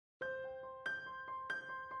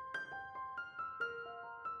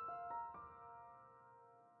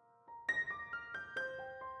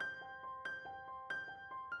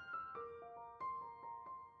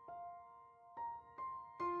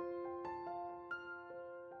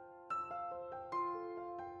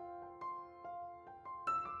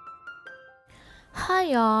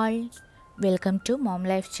Hi all, welcome to Mom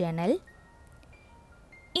Life channel.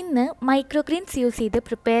 ഇന്ന് microgreens use ചെയ്ത്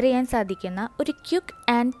prepare ചെയ്യാൻ സാധിക്കുന്ന ഒരു ക്വിക്ക്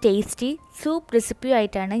ആൻഡ് ടേസ്റ്റി സൂപ്പ്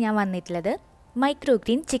റെസിപ്പിയായിട്ടാണ് ഞാൻ വന്നിട്ടുള്ളത്.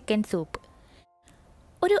 Microgreen chicken soup.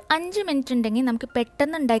 ഒരു 5 മിനിറ്റ് ഉണ്ടെങ്കിൽ നമുക്ക്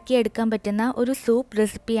പെട്ടെന്ന് ഉണ്ടാക്കിയെടുക്കാൻ പറ്റുന്ന ഒരു സൂപ്പ്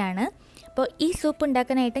റെസിപ്പിയാണ്. അപ്പോൾ ഈ സൂപ്പ്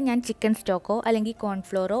ഉണ്ടാക്കാനായിട്ട് ഞാൻ ചിക്കൻ സ്റ്റോക്കോ അല്ലെങ്കിൽ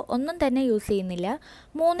കോൺഫ്ലോറോ ഒന്നും തന്നെ യൂസ് ചെയ്യുന്നില്ല.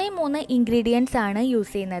 3 ഇൻഗ്രീഡിയൻസ് ആണ്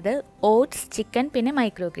യൂസ് ചെയ്യുന്നത്. ഓട്സ്, ചിക്കൻ, പിന്നെ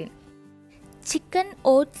മൈക്രോഗ്രീൻ. ചിക്കൻ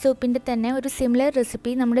ഓട്സ് സൂപ്പിൻ്റെ തന്നെ ഒരു സിമിലർ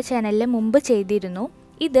റെസിപ്പി നമ്മുടെ ചാനലിൽ മുമ്പ് ചെയ്തിരുന്നു.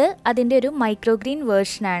 ഇത് അതിൻ്റെ ഒരു മൈക്രോഗ്രീൻ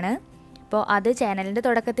വേർഷനാണ്. അപ്പോൾ അത് ചാനലിൻ്റെ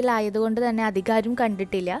തുടക്കത്തിലായതുകൊണ്ട് തന്നെ അധികാരം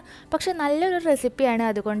കണ്ടിട്ടില്ല. പക്ഷെ നല്ലൊരു റെസിപ്പിയാണ്.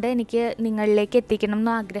 അതുകൊണ്ട് എനിക്ക് നിങ്ങളിലേക്ക് എത്തിക്കണം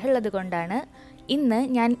എന്ന് ആഗ്രഹമുള്ളത് കൊണ്ടാണ് ഇന്ന്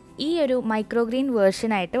ഞാൻ ഈ ഒരു മൈക്രോഗ്രീൻ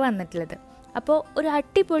വേർഷനായിട്ട് വന്നിട്ടുള്ളത്. അപ്പോൾ ഒരു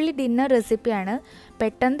അടിപൊളി ഡിന്നർ റെസിപ്പിയാണ്.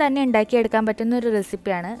 പെട്ടെന്ന് തന്നെ ഉണ്ടാക്കിയെടുക്കാൻ പറ്റുന്ന ഒരു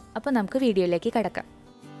റെസിപ്പിയാണ്. അപ്പോൾ നമുക്ക് വീഡിയോയിലേക്ക് കടക്കാം.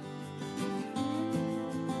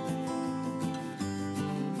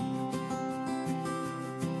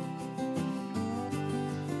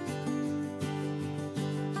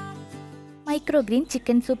 മൈക്രോഗ്രീൻ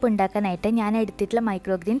ചിക്കൻ സൂപ്പ് ഉണ്ടാക്കാനായിട്ട് ഞാൻ എടുത്തിട്ടുള്ള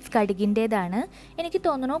മൈക്രോഗ്രീൻസ് കടുകിൻ്റേതാണ്. എനിക്ക്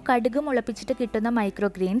തോന്നുന്നു കടുക് മുളപ്പിച്ചിട്ട് കിട്ടുന്ന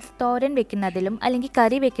മൈക്രോഗ്രീൻസ് തോരൻ വെക്കുന്നതിലും അല്ലെങ്കിൽ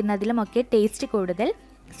കറി വെക്കുന്നതിലും ഒക്കെ ടേസ്റ്റ് കൂടുതൽ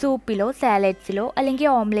സൂപ്പിലോ സാലഡ്സിലോ അല്ലെങ്കിൽ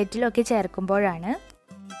ഓംലെറ്റിലോ ഒക്കെ ചേർക്കുമ്പോഴാണ്.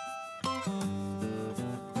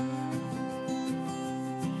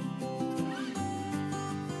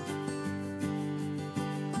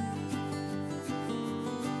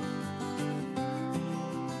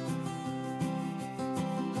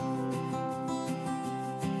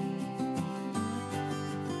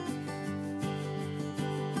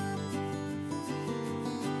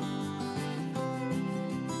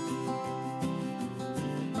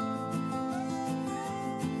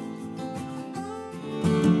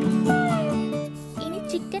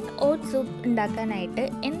 ചിക്കൻ ഓട്സ് സൂപ്പ് ഉണ്ടാക്കാനായിട്ട്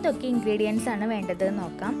എന്തൊക്കെ ഇൻഗ്രീഡിയൻസ് ആണ് വേണ്ടതെന്ന്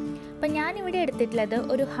നോക്കാം. അപ്പോൾ ഞാനിവിടെ എടുത്തിട്ടുള്ളത്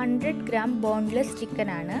ഒരു 100 ഗ്രാം ബോൺലെസ് ചിക്കൻ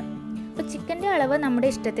ആണ്. അപ്പോൾ ചിക്കൻ്റെ അളവ് നമ്മുടെ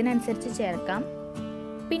ഇഷ്ടത്തിനനുസരിച്ച് ചേർക്കാം.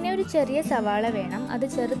 പിന്നെ ഒരു ചെറിയ സവാള വേണം, അത്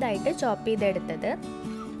ചെറുതായിട്ട് ചോപ്പ് ചെയ്തെടുത്തത്.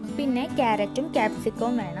 പിന്നെ ക്യാരറ്റും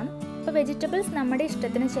ക്യാപ്സിക്കവും വേണം. അപ്പോൾ വെജിറ്റബിൾസ് നമ്മുടെ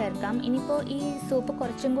ഇഷ്ടത്തിന് ചേർക്കാം. ഇനിയിപ്പോൾ ഈ സൂപ്പ്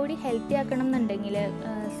കുറച്ചും കൂടി ഹെൽത്തി ആക്കണം എന്നുണ്ടെങ്കിൽ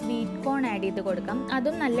സ്വീറ്റ് കോൺ ആഡ് ചെയ്ത് കൊടുക്കാം,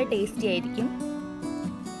 അതും നല്ല ടേസ്റ്റി ആയിരിക്കും.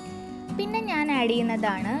 പിന്നെ ഞാൻ ആഡ്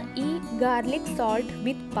ചെയ്യുന്നതാണ് ഈ ഗാർലിക് സോൾട്ട്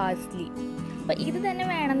വിത്ത് പാഴ്സ്ലി. അപ്പോൾ ഇത് തന്നെ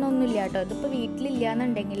വേണമെന്നൊന്നുമില്ല കേട്ടോ. ഇതിപ്പോൾ വീട്ടിലില്ല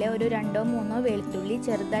എന്നുണ്ടെങ്കിൽ ഒരു 2-3 വെളുത്തുള്ളി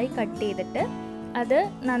ചെറുതായി കട്ട് ചെയ്തിട്ട് അത്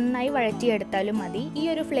നന്നായി വഴറ്റിയെടുത്താലും മതി. ഈ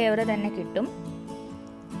ഒരു ഫ്ലേവർ തന്നെ കിട്ടും.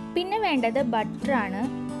 പിന്നെ വേണ്ടത് ബട്ടറാണ്.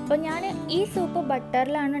 അപ്പോൾ ഞാൻ ഈ സൂപ്പ്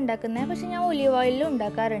ബട്ടറിലാണ് ഉണ്ടാക്കുന്നത്. പക്ഷെ ഞാൻ ഒലിവ് ഓയിലിലും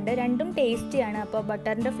ഉണ്ടാക്കാറുണ്ട്. രണ്ടും ടേസ്റ്റിയാണ്. അപ്പോൾ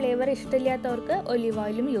ബട്ടറിൻ്റെ ഫ്ലേവർ ഇഷ്ടമില്ലാത്തവർക്ക് ഒലിവ്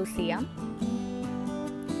ഓയിലും യൂസ് ചെയ്യാം.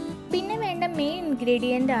 പിന്നെ വേണ്ട മെയിൻ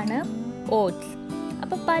ഇൻഗ്രീഡിയൻ്റ് ആണ് ഓട്സ്.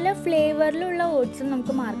 അപ്പോൾ പല ഫ്ലേവറിലുള്ള ഓട്സും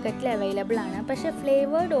നമുക്ക് മാർക്കറ്റിൽ അവൈലബിൾ ആണ്. പക്ഷേ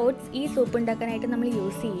ഫ്ലേവേർഡ് ഓട്സ് ഈ സൂപ്പ് ഉണ്ടാക്കാനായിട്ട് നമ്മൾ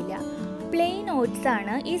യൂസ് ചെയ്യില്ല. പ്ലെയിൻ ഓട്സ്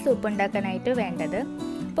ആണ് ഈ സൂപ്പ് ഉണ്ടാക്കാനായിട്ട് വേണ്ടത്.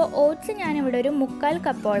 അപ്പോൾ ഓട്സ് ഞാനിവിടെ ഒരു 3/4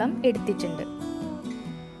 കപ്പോളം എടുത്തിട്ടുണ്ട്.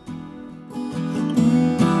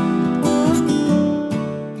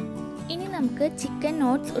 നമുക്ക് ചിക്കൻ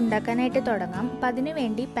ഓട്സ് ഉണ്ടാക്കാനായിട്ട് തുടങ്ങാം. അപ്പം അതിന്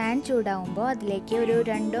വേണ്ടി പാൻ ചൂടാവുമ്പോൾ അതിലേക്ക് ഒരു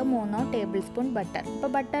 2-3 ടേബിൾ സ്പൂൺ ബട്ടർ. അപ്പോൾ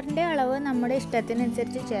ബട്ടറിൻ്റെ അളവ് നമ്മുടെ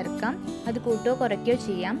ഇഷ്ടത്തിനനുസരിച്ച് ചേർക്കാം. അത് കൂട്ടുകയോ കുറയ്ക്കുകയോ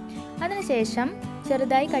ചെയ്യാം. അതിനുശേഷം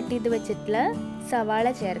ചെറുതായി കട്ട് ചെയ്ത് വെച്ചിട്ടുള്ള സവാള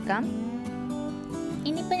ചേർക്കാം.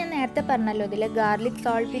 ഇനിയിപ്പോൾ ഞാൻ നേരത്തെ പറഞ്ഞല്ലോ ഇതിൽ ഗാർലിക്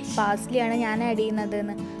സോൾട്ട് വിത്ത് പാഴ്സ്ലിയാണ് ഞാൻ ആഡ്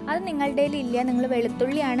ചെയ്യുന്നതെന്ന്. അത് നിങ്ങളുടെ ഇല്ല, നിങ്ങൾ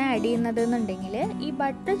വെളുത്തുള്ളിയാണ് ആഡ് ചെയ്യുന്നതെന്നുണ്ടെങ്കിൽ ഈ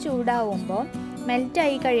ബട്ടർ ചൂടാവുമ്പോൾ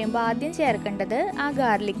മെൽറ്റായി കഴിയുമ്പോൾ ആദ്യം ചേർക്കേണ്ടത് ആ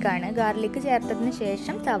ഗാർലിക്കാണ്. ഗാർലിക്ക് ചേർത്തതിന്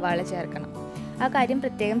ശേഷം സവാള ചേർക്കണം. ആ കാര്യം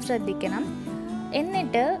പ്രത്യേകം ശ്രദ്ധിക്കണം.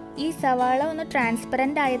 എന്നിട്ട് ഈ സവാള ഒന്ന്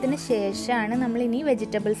ട്രാൻസ്പെറൻ്റ് ആയതിന് ശേഷമാണ് നമ്മളിനി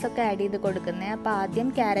വെജിറ്റബിൾസ് ഒക്കെ ആഡ് ചെയ്ത് കൊടുക്കുന്നത്. അപ്പോൾ ആദ്യം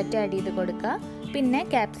ക്യാരറ്റ് ആഡ് ചെയ്ത് കൊടുക്കുക, പിന്നെ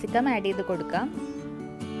ക്യാപ്സിക്കം ആഡ് ചെയ്ത് കൊടുക്കുക.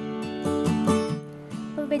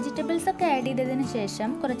 അപ്പോൾ വെജിറ്റബിൾസ് ഒക്കെ ആഡ് ചെയ്തതിന്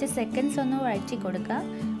ശേഷം കുറച്ച് സെക്കൻഡ്സ് ഒന്ന് വഴറ്റി കൊടുക്കുക.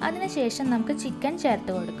 അതിനുശേഷം നമുക്ക് ചിക്കൻ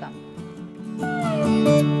ചേർത്ത് കൊടുക്കാം.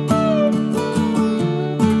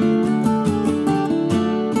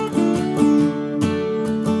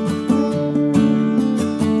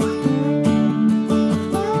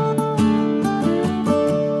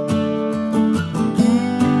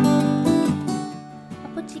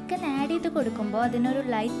 കൊടുക്കുമ്പോൾ അതിനൊരു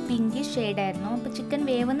ലൈറ്റ് പിങ്കിഷ് ഷെയ്ഡായിരുന്നു. അപ്പോൾ ചിക്കൻ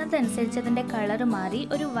വേവുന്നതനുസരിച്ച് അതിൻ്റെ കളർ മാറി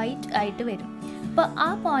ഒരു വൈറ്റ് ആയിട്ട് വരും. അപ്പോൾ ആ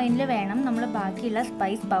പോയിന്റിൽ വേണം നമ്മൾ ബാക്കിയുള്ള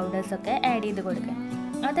സ്പൈസ് പൗഡേഴ്സൊക്കെ ആഡ് ചെയ്ത് കൊടുക്കാൻ.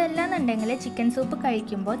 അതല്ലാന്നുണ്ടെങ്കിൽ ചിക്കൻ സൂപ്പ്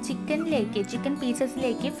കഴിക്കുമ്പോൾ ചിക്കൻ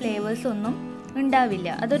പീസസിലേക്ക് ഫ്ലേവേഴ്സ് ഒന്നും ഉണ്ടാവില്ല.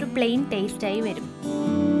 അതൊരു പ്ലെയിൻ ടേസ്റ്റായി വരും.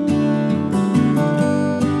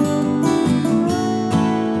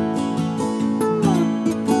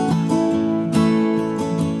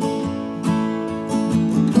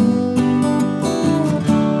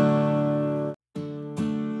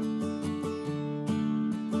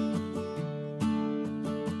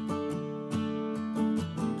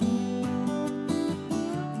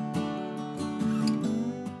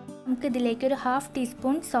 നമുക്കിതിലേക്ക് ഒരു 1/2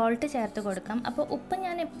 ടീസ്പൂൺ സോൾട്ട് ചേർത്ത് കൊടുക്കാം. അപ്പോൾ ഉപ്പ്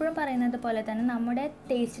ഞാൻ എപ്പോഴും പറയുന്നത് പോലെ തന്നെ നമ്മുടെ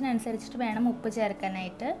ടേസ്റ്റിനനുസരിച്ചിട്ട് വേണം ഉപ്പ്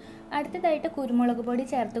ചേർക്കാനായിട്ട്. അടുത്തതായിട്ട് കുരുമുളക് പൊടി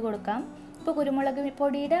ചേർത്ത് കൊടുക്കാം. ഇപ്പോൾ കുരുമുളക്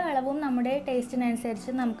പൊടിയുടെ അളവും നമ്മുടെ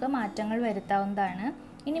ടേസ്റ്റിനനുസരിച്ച് നമുക്ക് മാറ്റങ്ങൾ വരുത്താവുന്നതാണ്.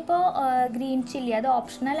 ഇനിയിപ്പോൾ ഗ്രീൻ ചില്ലി അത്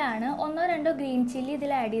ഓപ്ഷണലാണ്. 1-2 ഗ്രീൻ ചില്ലി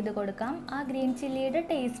ഇതിൽ ആഡ് ചെയ്ത് കൊടുക്കാം. ആ ഗ്രീൻ ചില്ലിയുടെ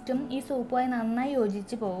ടേസ്റ്റും ഈ സൂപ്പുമായി നന്നായി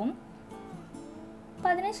യോജിച്ച് പോകും. അപ്പോൾ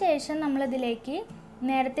അതിനുശേഷം നമ്മളിതിലേക്ക്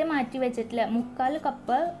നേരത്തെ മാറ്റി വെച്ചിട്ടുള്ള 1/4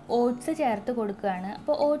 കപ്പ് ഓട്സ് ചേർത്ത് കൊടുക്കുകയാണ്.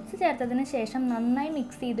 അപ്പോൾ ഓട്സ് ചേർത്തതിന് ശേഷം നന്നായി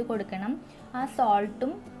മിക്സ് ചെയ്ത് കൊടുക്കണം. ആ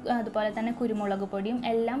സോൾട്ടും അതുപോലെ തന്നെ കുരുമുളക് പൊടിയും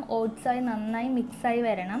എല്ലാം ഓട്സായി നന്നായി മിക്സായി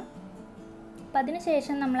വരണം. അപ്പോൾ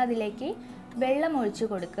അതിനുശേഷം നമ്മളതിലേക്ക് വെള്ളം ഒഴിച്ച്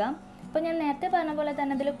കൊടുക്കുക. അപ്പോൾ ഞാൻ നേരത്തെ പറഞ്ഞ പോലെ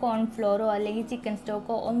തന്നെ അതിൽ കോൺഫ്ലോറോ അല്ലെങ്കിൽ ചിക്കൻ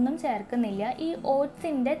സ്റ്റോക്കോ ഒന്നും ചേർക്കുന്നില്ല. ഈ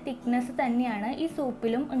ഓട്സിൻ്റെ തിക്നെസ് തന്നെയാണ് ഈ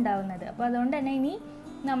സൂപ്പിലും ഉണ്ടാവുന്നത്. അപ്പോൾ അതുകൊണ്ട് തന്നെ ഇനി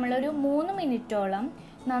നമ്മളൊരു 3 മിനിറ്റോളം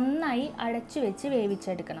നന്നായി അടച്ചു വെച്ച്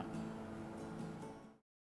വേവിച്ചെടുക്കണം.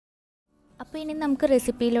 അപ്പോൾ ഇനി നമുക്ക്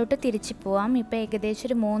റെസിപ്പിയിലോട്ട് തിരിച്ചു പോവാം. ഇപ്പോൾ ഏകദേശം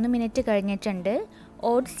ഒരു 3 മിനിറ്റ് കഴിഞ്ഞിട്ടുണ്ട്.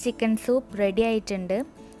 ഓട്സ് ചിക്കൻ സൂപ്പ് റെഡി ആയിട്ടുണ്ട്.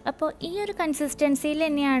 അപ്പോൾ ഈ ഒരു കൺസിസ്റ്റൻസിയിൽ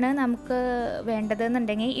തന്നെയാണ് നമുക്ക്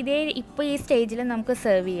വേണ്ടതെന്നുണ്ടെങ്കിൽ ഇപ്പോൾ ഈ സ്റ്റേജിൽ നമുക്ക്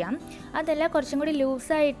സെർവ് ചെയ്യാം. അതല്ല കുറച്ചും കൂടി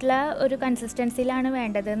ലൂസായിട്ടുള്ള ഒരു കൺസിസ്റ്റൻസിയിലാണ്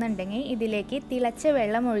വേണ്ടതെന്നുണ്ടെങ്കിൽ ഇതിലേക്ക് തിളച്ച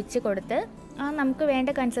വെള്ളം ഒഴിച്ച് കൊടുത്ത് നമുക്ക് വേണ്ട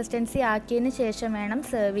കൺസിസ്റ്റൻസി ആക്കിയതിന് ശേഷം വേണം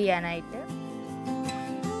സെർവ് ചെയ്യാനായിട്ട്.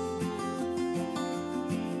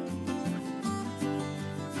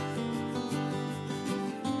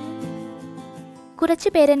 കുറച്ച്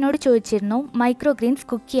പേരെന്നോട് ചോദിച്ചിരുന്നു മൈക്രോഗ്രീൻസ്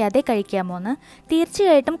കുക്ക് ചെയ്യാതെ കഴിക്കാമോ എന്ന്.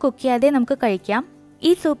 തീർച്ചയായിട്ടും കുക്ക് ചെയ്യാതെ നമുക്ക് കഴിക്കാം.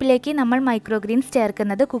 ഈ സൂപ്പിലേക്ക് നമ്മൾ മൈക്രോഗ്രീൻസ്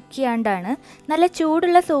ചേർക്കുന്നത് കുക്ക് ചെയ്യാണ്ടാണ്. നല്ല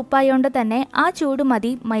ചൂടുള്ള സൂപ്പായതുകൊണ്ട് തന്നെ ആ ചൂട്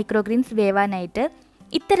മതി മൈക്രോഗ്രീൻസ് വേവാനായിട്ട്.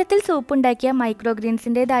 ഇത്തരത്തിൽ സൂപ്പ് ഉണ്ടാക്കിയ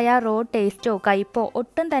മൈക്രോഗ്രീൻസിൻ്റേതായ റോ ടേസ്റ്റോ കയ്പോ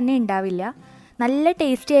ഒട്ടും തന്നെ ഉണ്ടാവില്ല. നല്ല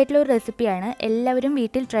ടേസ്റ്റി ആയിട്ടുള്ള ഒരു റെസിപ്പിയാണ്. എല്ലാവരും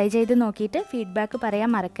വീട്ടിൽ ട്രൈ ചെയ്ത് നോക്കിയിട്ട് ഫീഡ്ബാക്ക്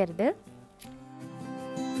പറയാൻ മറക്കരുത്.